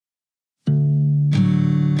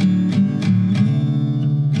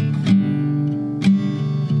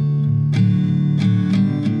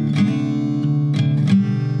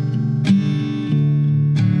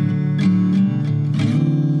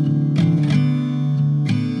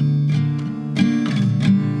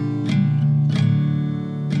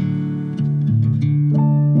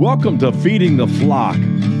Welcome to Feeding the Flock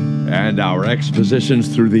and our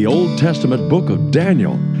expositions through the Old Testament book of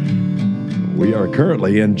Daniel. We are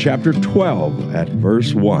currently in chapter 12 at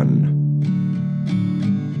verse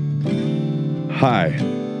 1. Hi,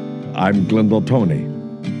 I'm Glendale Tony.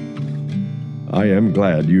 I am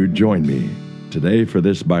glad you joined me today for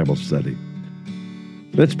this Bible study.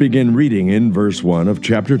 Let's begin reading in verse 1 of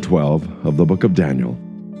chapter 12 of the book of Daniel.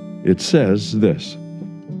 It says this: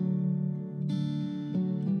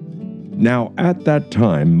 Now at that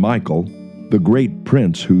time Michael, the great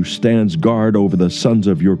prince who stands guard over the sons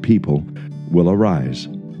of your people, will arise.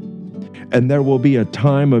 And there will be a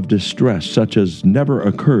time of distress such as never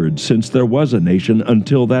occurred since there was a nation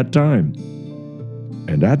until that time.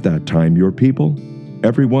 And at that time your people,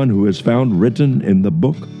 everyone who is found written in the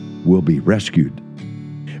book, will be rescued.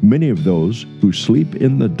 Many of those who sleep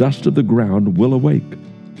in the dust of the ground will awake.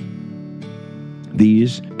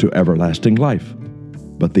 These to everlasting life,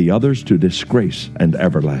 but the others to disgrace and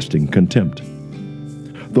everlasting contempt.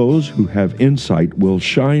 Those who have insight will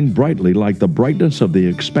shine brightly like the brightness of the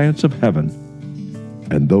expanse of heaven,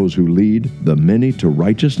 and those who lead the many to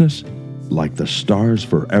righteousness like the stars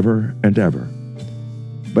forever and ever.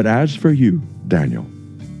 But as for you, Daniel,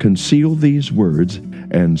 conceal these words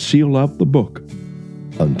and seal up the book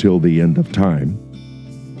until the end of time.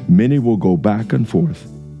 Many will go back and forth,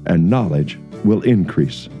 and knowledge will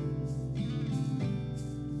increase.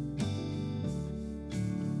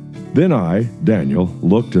 Then I, Daniel,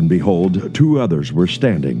 looked, and behold, two others were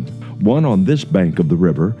standing, one on this bank of the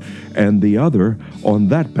river, and the other on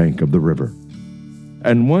that bank of the river.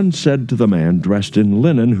 And one said to the man dressed in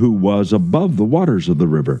linen who was above the waters of the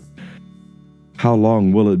river, How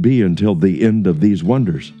long will it be until the end of these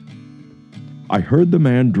wonders? I heard the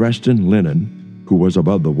man dressed in linen, who was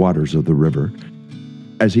above the waters of the river,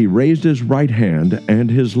 as he raised his right hand and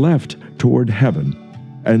his left toward heaven,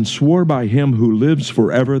 and swore by him who lives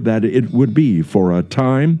forever that it would be for a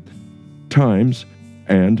time, times,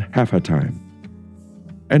 and half a time.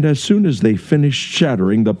 And as soon as they finish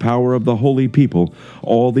shattering the power of the holy people,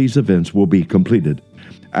 all these events will be completed.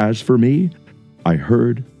 As for me, I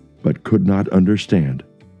heard but could not understand.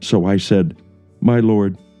 So I said, My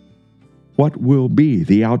Lord, what will be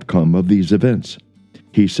the outcome of these events?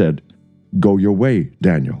 He said, Go your way,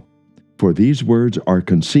 Daniel, for these words are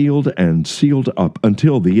concealed and sealed up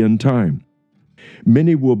until the end time.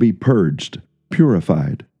 Many will be purged,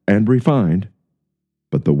 purified, and refined,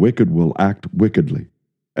 but the wicked will act wickedly,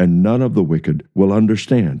 and none of the wicked will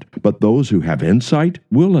understand, but those who have insight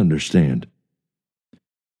will understand.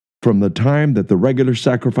 From the time that the regular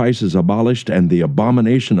sacrifice is abolished and the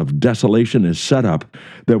abomination of desolation is set up,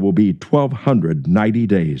 there will be 1,290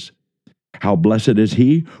 days. How blessed is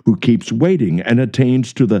he who keeps waiting and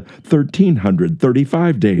attains to the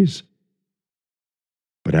 1,335 days.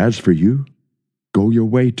 But as for you, go your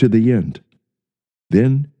way to the end.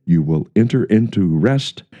 Then you will enter into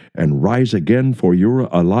rest and rise again for your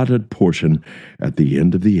allotted portion at the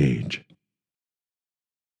end of the age.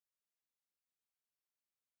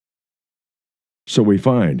 So we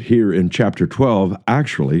find here in chapter 12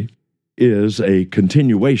 actually is a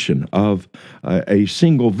continuation of a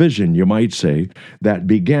single vision, you might say, that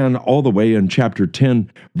began all the way in chapter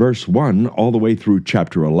 10, verse 1, all the way through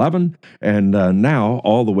chapter 11, and now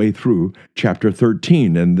all the way through chapter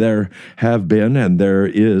 13. And there have been, and there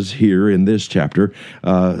is here in this chapter,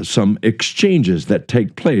 some exchanges that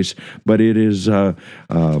take place, but it is,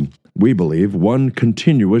 we believe, one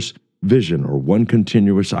continuous vision or one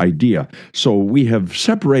continuous idea. So we have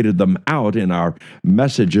separated them out in our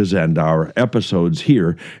messages and our episodes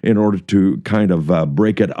here in order to kind of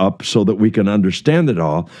break it up so that we can understand it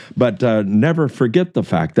all. But never forget the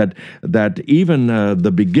fact that even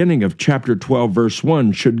the beginning of chapter 12, verse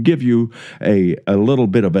 1 should give you a little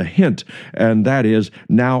bit of a hint, and that is,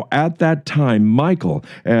 now at that time, Michael,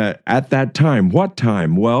 at that time, what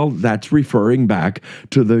time? Well, that's referring back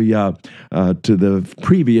to the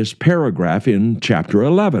previous paragraph in chapter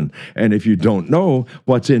 11. And if you don't know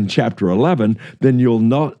what's in chapter 11, then you'll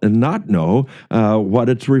not know what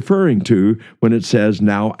it's referring to when it says,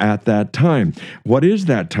 now at that time. What is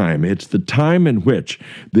that time? It's the time in which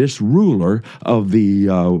this ruler of the,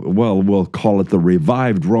 we'll call it the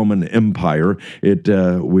revived Roman Empire.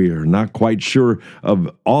 We are not quite sure of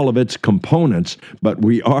all of its components, but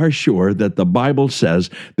we are sure that the Bible says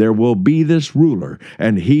there will be this ruler,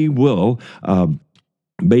 and he will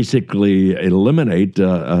basically eliminate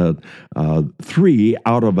 3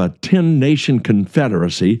 out of a 10-nation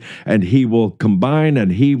confederacy, and he will combine,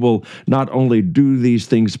 and he will not only do these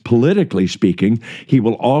things politically speaking, he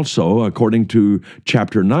will also, according to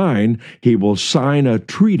chapter 9, he will sign a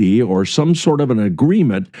treaty or some sort of an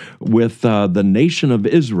agreement with the nation of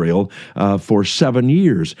Israel for 7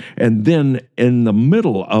 years. And then in the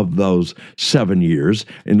middle of those 7 years,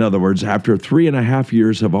 in other words, after 3.5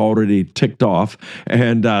 years have already ticked off,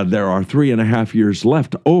 and there are 3.5 years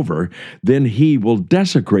left over, then he will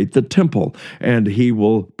desecrate the temple, and he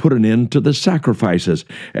will put an end to the sacrifices.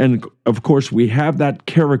 And of course, we have that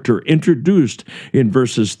character introduced in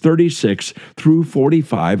verses 36 through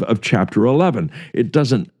 45 of chapter 11. It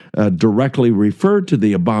doesn't directly refer to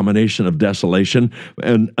the abomination of desolation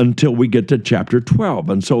until we get to chapter 12.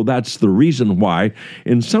 And so that's the reason why,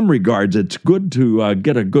 in some regards, it's good to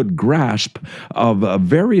get a good grasp of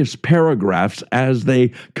various paragraphs as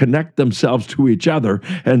they connect themselves to each other,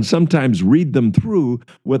 and sometimes read them through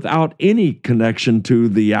without any connection to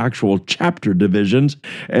the actual chapter divisions,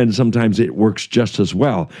 and sometimes it works just as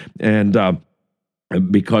well. And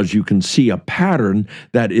because you can see a pattern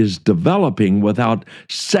that is developing without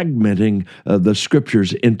segmenting the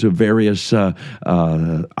scriptures into various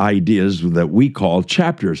ideas that we call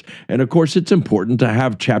chapters. And of course, it's important to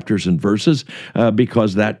have chapters and verses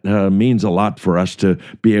because that means a lot for us to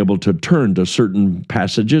be able to turn to certain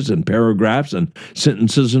passages and paragraphs and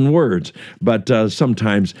sentences and words. But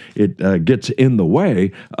sometimes it gets in the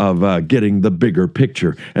way of getting the bigger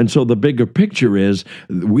picture. And so the bigger picture is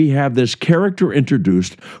we have this character introduced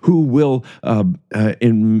who will,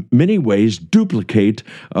 in many ways, duplicate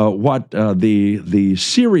what the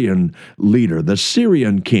Syrian leader, the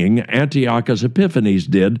Syrian king Antiochus Epiphanes,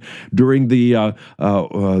 did during that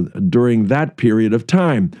period of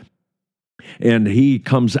time. And he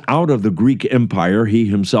comes out of the Greek Empire. He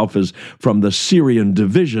himself is from the Syrian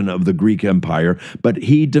division of the Greek Empire, but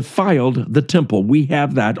he defiled the temple. We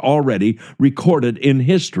have that already recorded in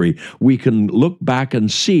history. We can look back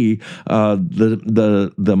and see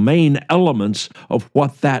the main elements of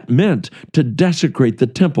what that meant to desecrate the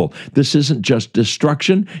temple. This isn't just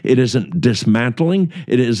destruction. It isn't dismantling.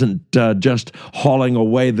 It isn't just hauling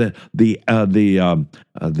away the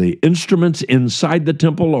instruments inside the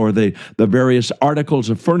temple or the various articles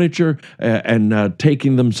of furniture and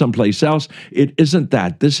taking them someplace else. It isn't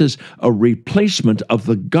that. This is a replacement of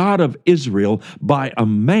the God of Israel by a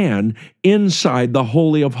man inside the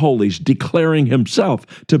Holy of Holies, declaring himself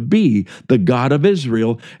to be the God of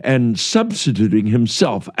Israel and substituting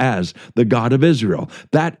himself as the God of Israel.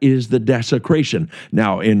 That is the desecration.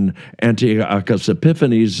 Now, in Antiochus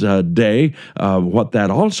Epiphanes' day, what that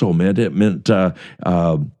also meant, it meant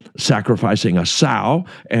sacrificing a sow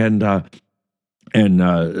and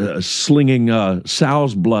slinging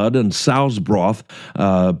sow's blood and sow's broth,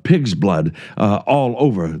 pig's blood, all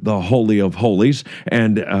over the Holy of Holies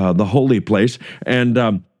and the holy place,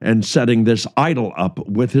 and setting this idol up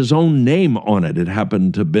with his own name on it. It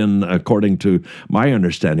happened to have been, according to my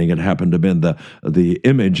understanding, it happened to have been the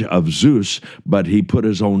image of Zeus, but he put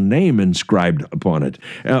his own name inscribed upon it.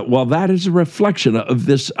 Well, that is a reflection of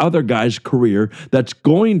this other guy's career that's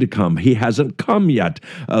going to come. He hasn't come yet.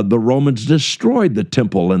 The Romans destroyed the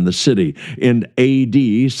temple and the city in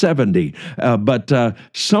AD 70. But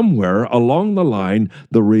somewhere along the line,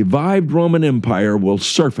 the revived Roman Empire will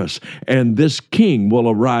surface, and this king will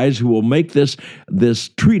arise who will make this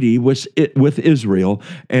treaty with Israel,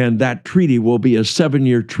 and that treaty will be a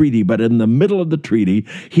 7-year treaty. But in the middle of the treaty,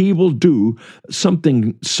 he will do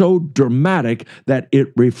something so dramatic that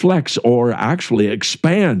it reflects or actually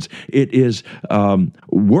expands. It is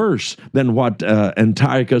worse than what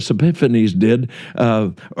Antiochus Epiphanes did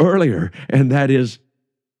earlier, and that is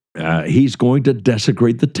he's going to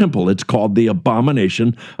desecrate the temple. It's called the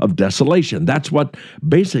Abomination of Desolation. That's what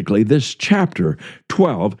basically this chapter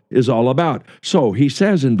 12 is all about. So he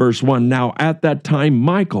says in verse 1, "Now at that time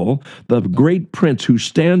Michael, the great prince who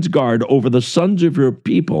stands guard over the sons of your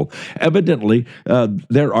people," evidently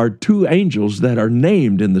there are 2 angels that are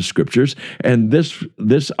named in the scriptures, and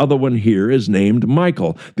this other one here is named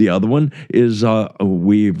Michael. The other one is,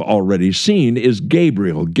 we've already seen, is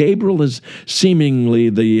Gabriel. Gabriel is seemingly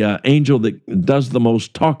the angel that does the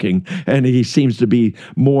most talking, and he seems to be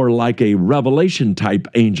more like a revelation type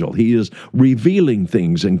angel. He is revealing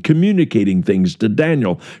things and communicating things to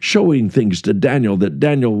Daniel, showing things to Daniel that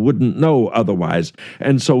Daniel wouldn't know otherwise.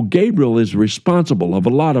 And so Gabriel is responsible of a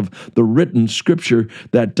lot of the written scripture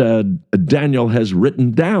that Daniel has written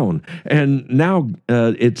down. And now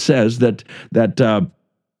it says that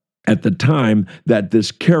at the time that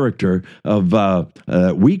this character of,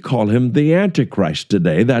 we call him the Antichrist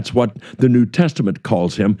today. That's what the New Testament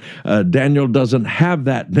calls him. Daniel doesn't have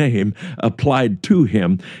that name applied to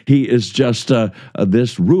him. He is just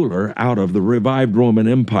this ruler out of the revived Roman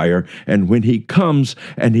Empire. And when he comes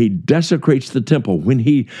and he desecrates the temple, when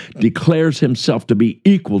he declares himself to be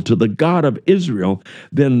equal to the God of Israel,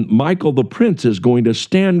 then Michael the prince is going to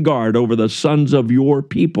stand guard over the sons of your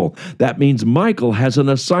people. That means Michael has an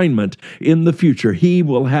assignment in the future. He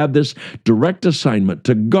will have this direct assignment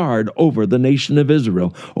to guard over the nation of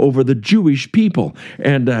Israel, over the Jewish people,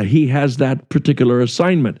 and he has that particular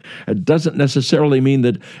assignment. It doesn't necessarily mean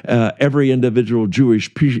that every individual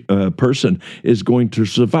Jewish person is going to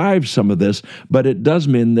survive some of this, but it does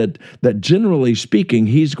mean that generally speaking,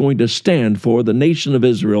 he's going to stand for the nation of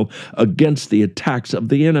Israel against the attacks of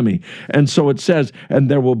the enemy. And so it says, and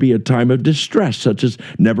there will be a time of distress such as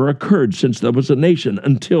never occurred since there was a nation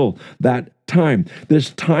until that time. This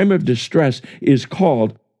time of distress is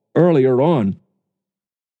called earlier on,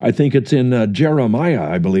 I think it's in Jeremiah,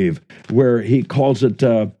 I believe, where he calls it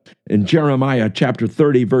in Jeremiah chapter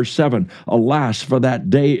 30, verse 7, "Alas, for that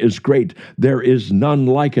day is great, there is none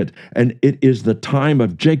like it, and it is the time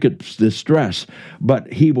of Jacob's distress,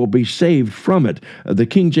 but he will be saved from it." The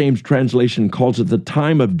King James translation calls it the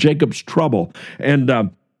time of Jacob's trouble. And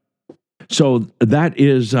so that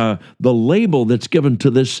is the label that's given to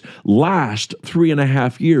this last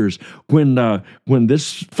 3.5 years when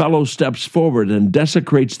this fellow steps forward and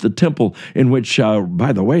desecrates the temple, in which,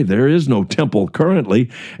 by the way, there is no temple currently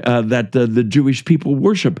that the Jewish people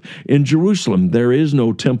worship in Jerusalem. There is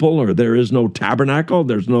no temple, or there is no tabernacle,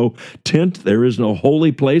 there's no tent, there is no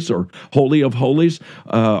holy place or holy of holies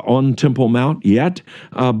on Temple Mount yet,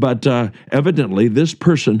 but evidently this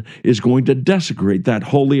person is going to desecrate that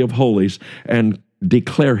holy of holies and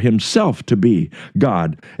declare himself to be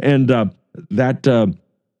God. And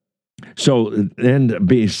and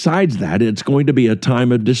besides that, it's going to be a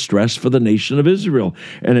time of distress for the nation of Israel.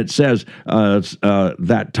 And it says, at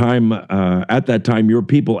that time, your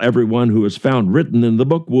people, everyone who is found written in the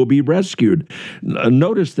book, will be rescued.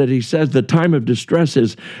 Notice that he says the time of distress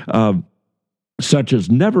is such as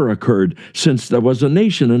never occurred since there was a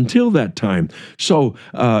nation until that time. So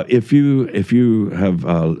if you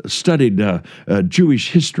have studied Jewish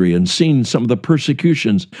history and seen some of the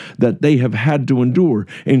persecutions that they have had to endure,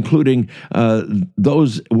 including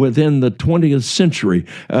those within the 20th century,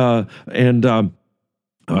 and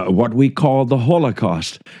what we call the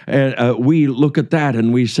Holocaust. And we look at that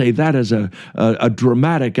and we say that is a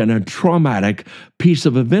dramatic and a traumatic piece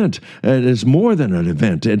of event. It is more than an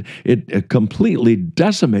event. It completely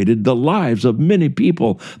decimated the lives of many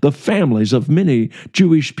people, the families of many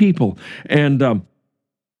Jewish people. And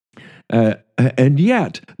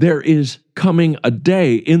yet, there is coming a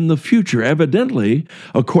day in the future, evidently,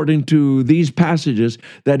 according to these passages,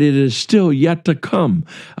 that it is still yet to come.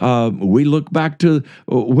 We look back to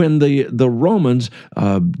when the Romans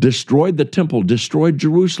destroyed the temple, destroyed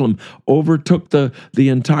Jerusalem, overtook the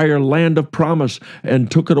entire land of promise, and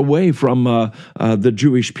took it away from the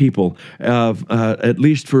Jewish people, at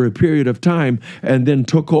least for a period of time, and then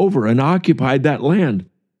took over and occupied that land.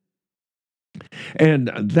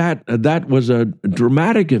 And that was a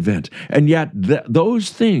dramatic event, and yet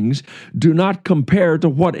those things do not compare to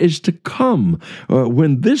what is to come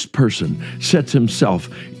when this person sets himself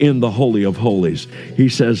in the Holy of Holies. He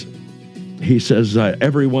says,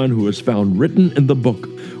 everyone who is found written in the book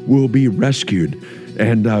will be rescued.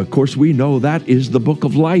 And of course, we know that is the book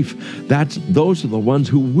of life. Those are the ones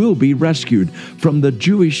who will be rescued from the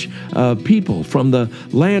Jewish people, from the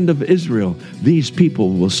land of Israel. These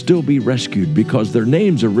people will still be rescued because their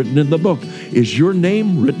names are written in the book. Is your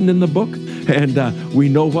name written in the book? And we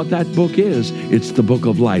know what that book is. It's the book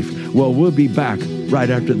of life. Well, we'll be back right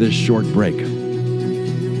after this short break.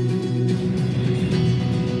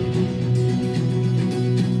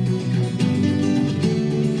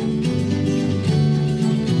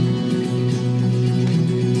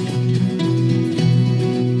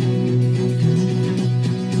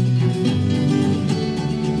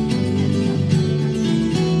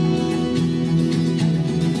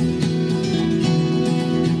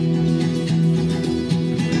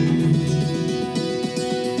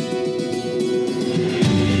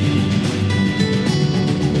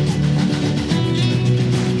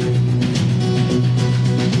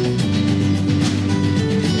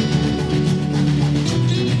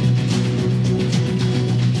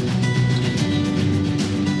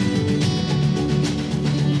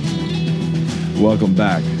 Welcome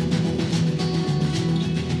back.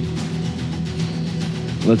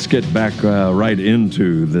 Let's get back right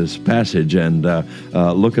into this passage and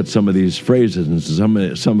look at some of these phrases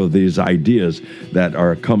and some of these ideas that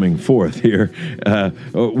are coming forth here.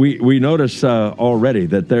 We notice already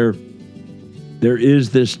that there is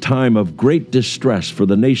this time of great distress for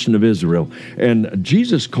the nation of Israel. And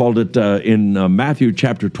Jesus called it in Matthew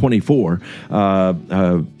chapter 24,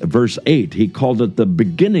 verse 8, he called it the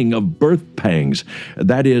beginning of birth pangs.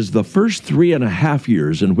 That is the first 3.5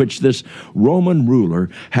 years in which this Roman ruler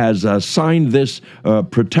has signed this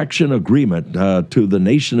protection agreement to the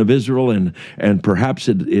nation of Israel, and perhaps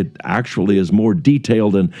it actually is more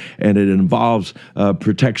detailed, and it involves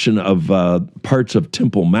protection of parts of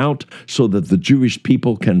Temple Mount so that the Jewish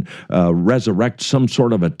people can resurrect some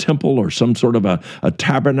sort of a temple or some sort of a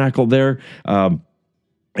tabernacle there.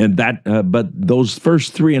 But those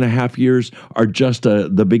first 3.5 years are just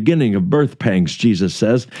the beginning of birth pangs, Jesus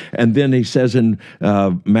says. And then he says in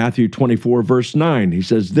Matthew 24, verse 9, he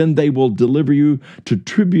says, "Then they will deliver you to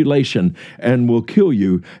tribulation and will kill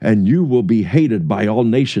you, and you will be hated by all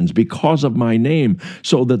nations because of my name,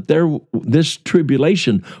 so that this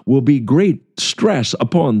tribulation will be great stress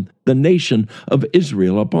upon the nation of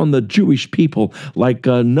Israel, upon the Jewish people, like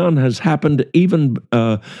none has happened even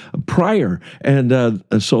prior." And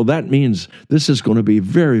so that means this is going to be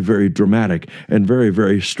very, very dramatic and very,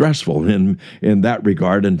 very stressful in that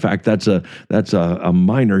regard. In fact, that's a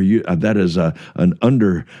minor, that is an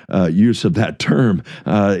under use of that term.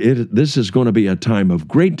 This is going to be a time of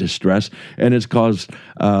great distress, and it's caused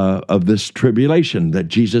of this tribulation that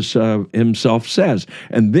Jesus himself says.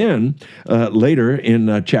 And then later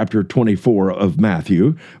in chapter 24 of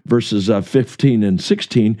Matthew, verses 15 and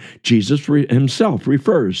 16, Jesus himself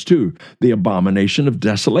refers to the abomination of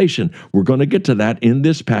desolation. We're going to get to that in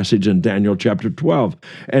this passage in Daniel chapter 12.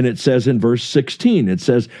 And it says in verse 16, it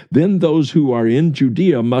says, "Then those who are in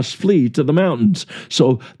Judea must flee to the mountains."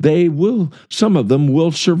 So some of them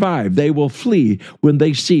will survive. They will flee when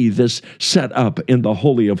they see this set up in the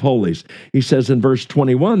Holy of Holies. He says in verse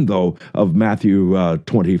 21, though, of Matthew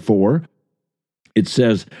 24, it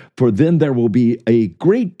says, "For then there will be a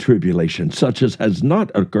great tribulation, such as has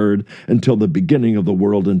not occurred until the beginning of the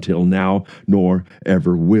world until now, nor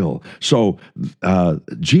ever will." So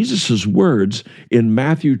Jesus' words in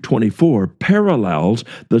Matthew 24 parallels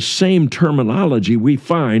the same terminology we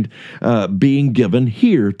find being given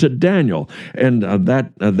here to Daniel. And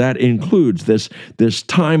that includes this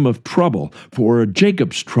time of trouble for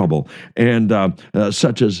Jacob's trouble, and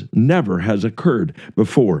such as never has occurred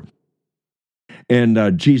before.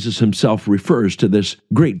 And Jesus himself refers to this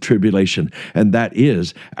great tribulation, and that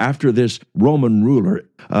is after this Roman ruler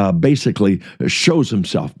basically shows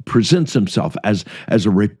himself, presents himself as a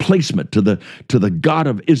replacement to the God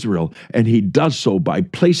of Israel, and he does so by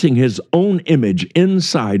placing his own image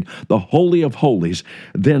inside the Holy of Holies.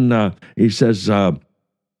 Then he says,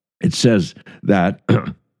 it says that.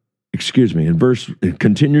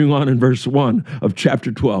 Continuing on in verse 1 of chapter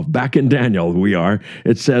 12, back in Daniel we are,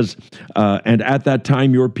 it says, "And at that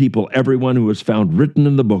time your people, everyone who is found written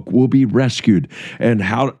in the book, will be rescued." And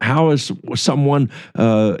how is someone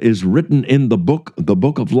is written in the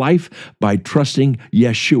book of life? By trusting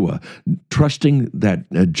Yeshua, trusting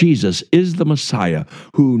that Jesus is the Messiah,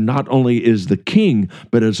 who not only is the King,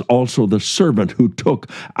 but is also the servant who took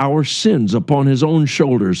our sins upon his own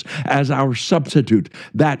shoulders as our substitute.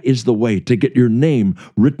 That is the way to get your name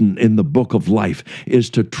written in the book of life,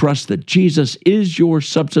 is to trust that Jesus is your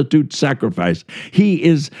substitute sacrifice. He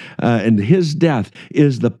is, and his death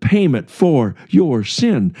is the payment for your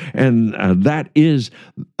sin. And that is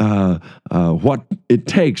what it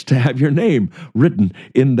takes to have your name written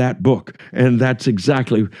in that book. And that's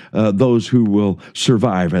exactly those who will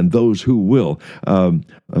survive and those who will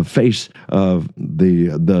face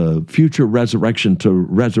the future resurrection to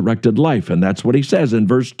resurrected life. And that's what he says in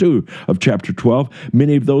verse 2 of chapter 12.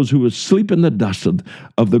 "Many of those who sleep in the dust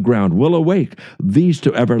of the ground will awake, these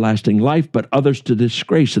to everlasting life, but others to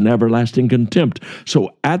disgrace and everlasting contempt." So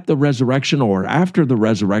at the resurrection, or after the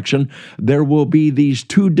resurrection, there will be these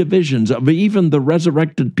two divisions of even the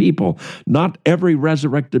resurrected people. Not every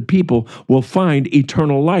resurrected people will find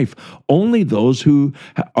eternal life. Only those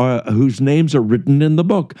whose names are written in the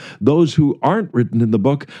book. Those who aren't written in the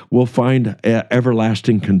book will find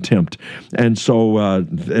everlasting contempt. And so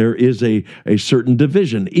there is a certain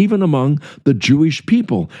division, even among the Jewish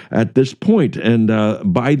people at this point. And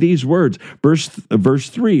by these words, verse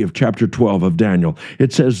 3 of chapter 12 of Daniel,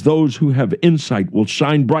 it says, "Those who have insight will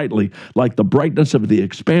shine brightly like the brightness of the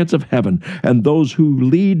expanse of heaven, and those who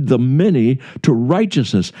lead the many to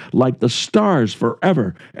righteousness like the stars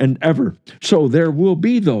forever and ever. So there will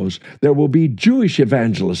be those. There will be Jewish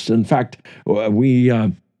evangelists. In fact,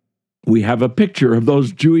 we have a picture of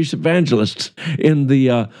those Jewish evangelists in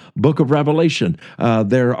the book of Revelation.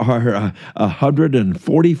 There are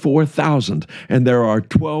 144,000, and there are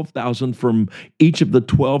 12,000 from each of the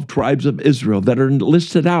 12 tribes of Israel that are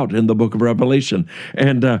listed out in the book of Revelation.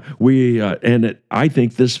 And I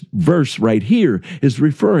think this verse right here is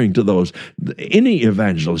referring to those, any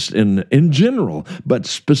evangelist in general, but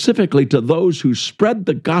specifically to those who spread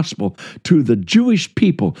the gospel to the Jewish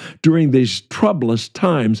people during these troublous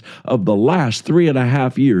times of the last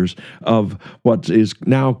 3.5 years of what is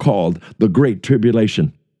now called the Great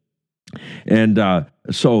Tribulation. And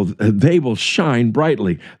so they will shine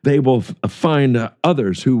brightly. They will find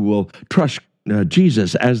others who will trust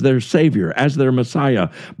Jesus as their Savior, as their Messiah.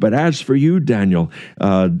 But as for you, Daniel,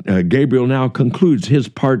 Gabriel now concludes his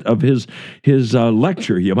part of his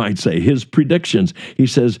lecture, you might say, his predictions. He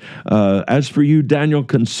says, as for you, Daniel,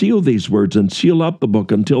 conceal these words and seal up the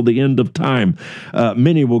book until the end of time.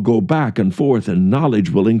 Many will go back and forth, and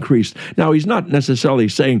knowledge will increase. Now, he's not necessarily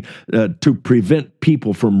saying to prevent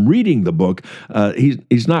people from reading the book.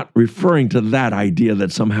 He's not referring to that idea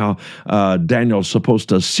that somehow Daniel's supposed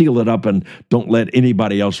to seal it up and don't let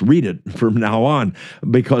anybody else read it from now on,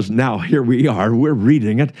 because now here we are, we're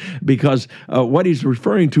reading it, because what he's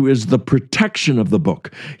referring to is the protection of the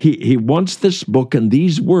book. He wants this book and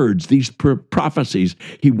these words, these prophecies,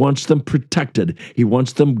 he wants them protected. He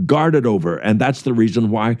wants them guarded over, and that's the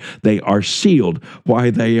reason why they are sealed, why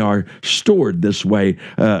they are stored this way.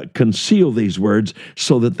 Conceal these words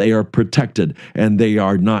so that they are protected and they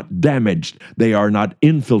are not damaged. They are not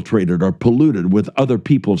infiltrated or polluted with other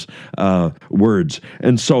people's words.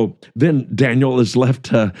 And so then Daniel is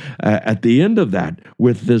left at the end of that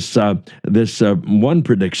with this one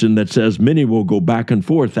prediction that says many will go back and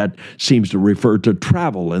forth. That seems to refer to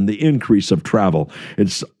travel and the increase of travel. It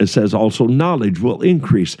says also knowledge will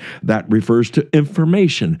increase. That refers to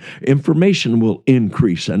information. Information will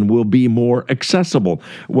increase and will be more accessible.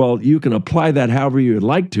 Well, you can apply that however you'd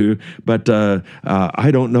like to, but I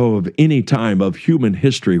don't know of any time of human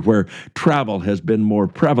history where travel has been more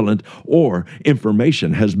prevalent or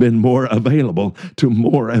information has been more available to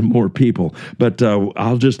more and more people. But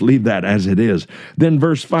I'll just leave that as it is. Then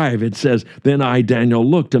verse 5, it says, Then I, Daniel,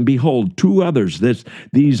 looked, and behold, two others.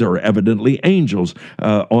 These are evidently angels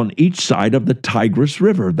on each side of the Tigris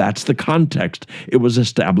River. That's the context. It was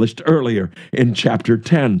established earlier in chapter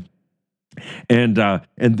 10. And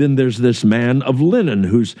then there's this man of linen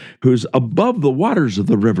who's above the waters of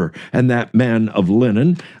the river, and that man of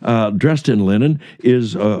linen, dressed in linen,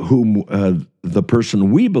 is whom the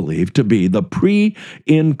person we believe to be the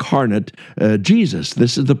pre-incarnate Jesus.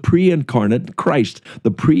 This is the pre-incarnate Christ,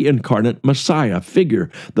 the pre-incarnate Messiah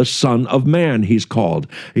figure, the Son of Man, he's called.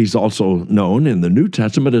 He's also known in the New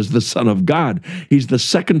Testament as the Son of God. He's the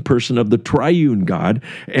second person of the triune God,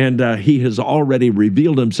 and he has already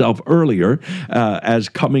revealed himself earlier as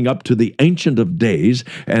coming up to the Ancient of Days,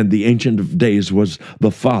 and the Ancient of Days was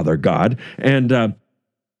the Father God, and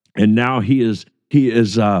now he is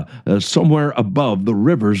somewhere above the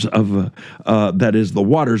rivers of, that is, the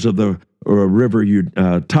waters of the river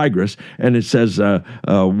Tigris. And it says,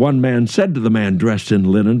 one man said to the man dressed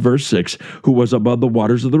in linen, verse 6, who was above the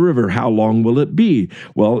waters of the river, how long will it be?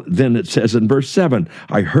 Well, then it says in verse 7,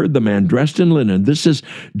 I heard the man dressed in linen. This is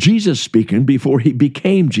Jesus speaking before he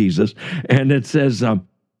became Jesus. And it says,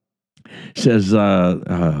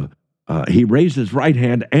 he raised his right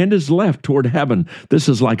hand and his left toward heaven. This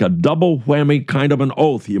is like a double whammy kind of an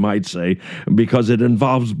oath, you might say, because it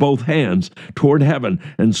involves both hands toward heaven,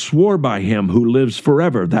 and swore by him who lives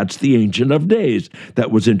forever. That's the Ancient of Days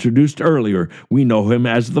that was introduced earlier. We know him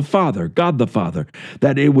as the Father, God the Father,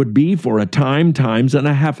 that it would be for a time, times, and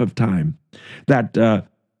a half of time.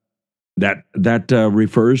 That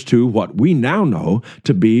refers to what we now know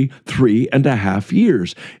to be 3.5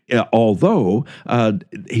 years, although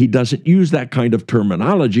he doesn't use that kind of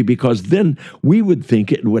terminology, because then we would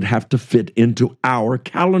think it would have to fit into our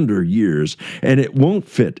calendar years, and it won't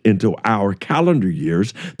fit into our calendar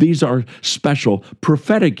years. These are special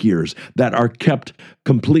prophetic years that are kept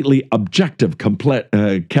completely objective,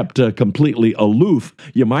 kept completely aloof,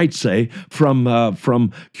 you might say,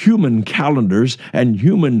 from human calendars and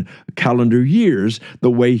human calendar years the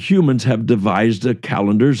way humans have devised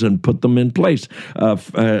calendars and put them in place.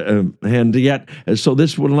 And yet, so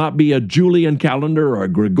this will not be a Julian calendar or a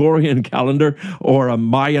Gregorian calendar or a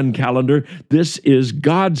Mayan calendar. This is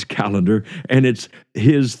God's calendar, and it's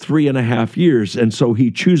his 3.5 years. And so he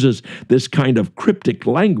chooses this kind of cryptic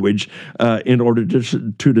language in order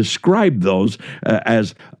to describe those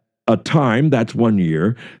as a time, that's 1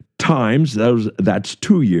 year, times, that's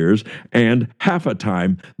 2 years, and half a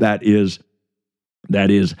time, that is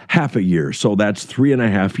half a year. So that's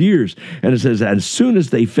 3.5 years. And it says, as soon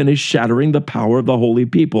as they finish shattering the power of the holy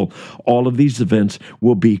people, all of these events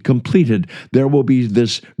will be completed. There will be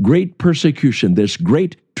this great persecution, this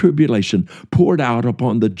great tribulation poured out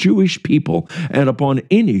upon the Jewish people and upon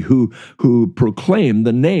any who proclaim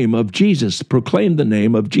the name of Jesus, proclaim the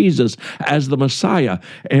name of Jesus as the Messiah.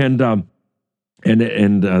 And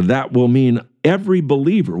that will mean every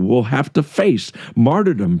believer will have to face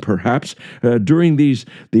martyrdom, perhaps, during these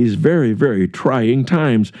very, very trying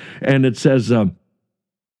times. And it says,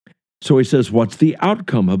 so he says, what's the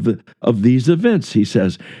outcome of these events? He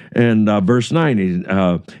says, and verse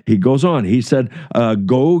 9, he goes on. He said,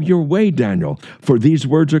 go your way, Daniel, for these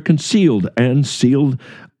words are concealed and sealed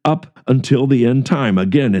up until the end time.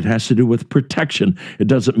 Again, it has to do with protection. It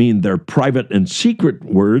doesn't mean they're private and secret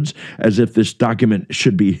words, as if this document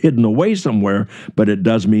should be hidden away somewhere, but it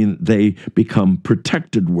does mean they become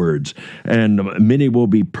protected words. And many will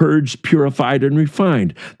be purged, purified, and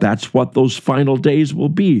refined. That's what those final days will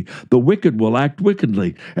be. The wicked will act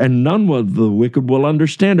wickedly, and none of the wicked will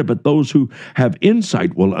understand it, but those who have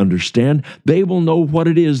insight will understand. They will know what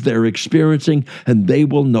it is they're experiencing, and they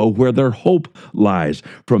will know where their hope lies.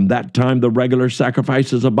 From that time, the regular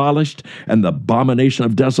sacrifice is abolished, and the abomination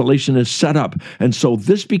of desolation is set up. And so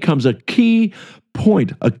this becomes a key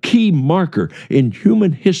point, a key marker in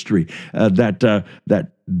human history that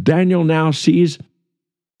Daniel now sees.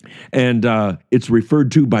 And it's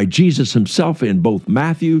referred to by Jesus himself in both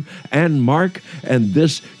Matthew and Mark. And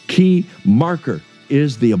this key marker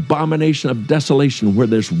is the abomination of desolation, where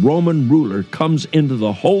this Roman ruler comes into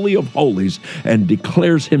the Holy of Holies and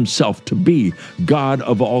declares himself to be God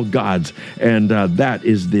of all gods. And that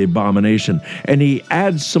is the abomination. And he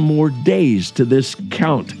adds some more days to this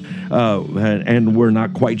count. And we're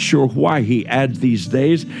not quite sure why he adds these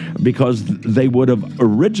days, because they would have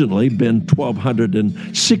originally been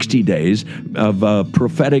 1,260 days of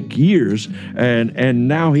prophetic years, and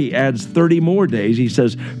now he adds 30 more days. He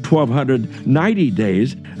says 1,290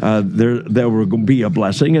 days. There will be a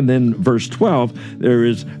blessing, and then verse 12, there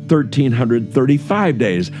is 1,335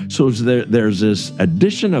 days. So there's this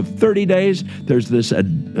addition of 30 days. There's this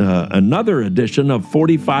another addition of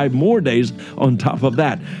 45 more days on top of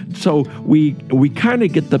that. So we kind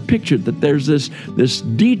of get the picture that there's this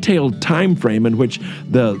detailed time frame in which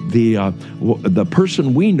the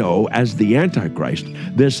person we know as the Antichrist,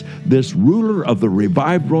 this ruler of the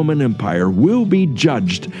revived Roman Empire, will be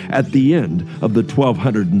judged at the end of the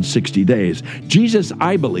 1,260 days. Jesus,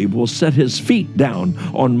 I believe, will set his feet down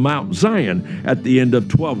on Mount Zion at the end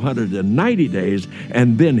of 1,290 days,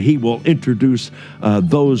 and then he will introduce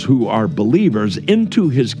those who are believers into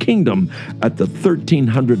his kingdom at the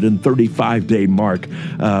 1,335-day mark.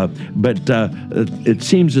 But it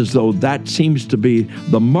seems as though that seems to be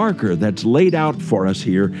the marker that's laid out for us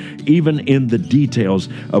here, even in the details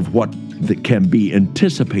of what that can be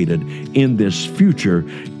anticipated in this future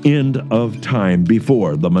end of time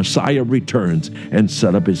before the Messiah returns and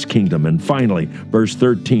set up his kingdom. And finally, verse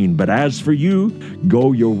 13, but as for you,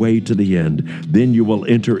 go your way to the end. Then you will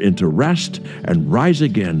enter into rest and rise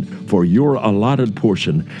again for your allotted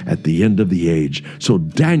portion at the end of the age. So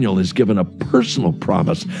Daniel is given a personal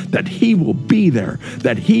promise that he will be there,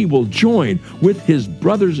 that he will join with his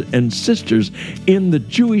brothers and sisters in the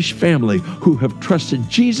Jewish family who have trusted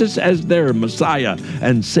Jesus as their Messiah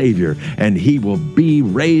and Savior, and he will be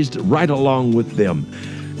raised right along with them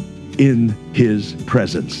in his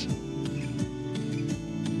presence.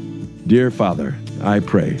 Dear Father, I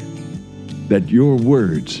pray that your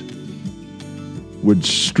words would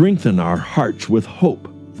strengthen our hearts with hope,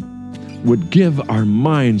 would give our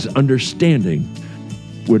minds understanding,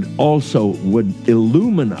 would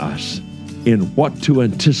illumine us in what to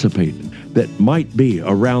anticipate that might be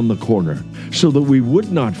around the corner, so that we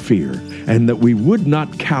would not fear and that we would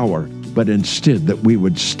not cower, but instead that we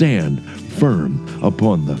would stand firm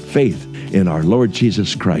upon the faith in our Lord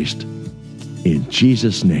Jesus Christ. In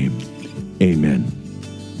Jesus' name, amen.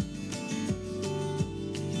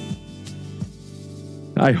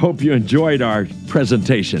 I hope you enjoyed our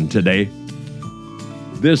presentation today.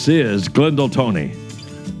 This is Glendale Tony.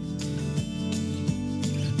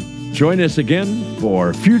 Join us again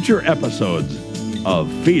for future episodes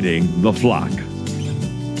of Feeding the Flock.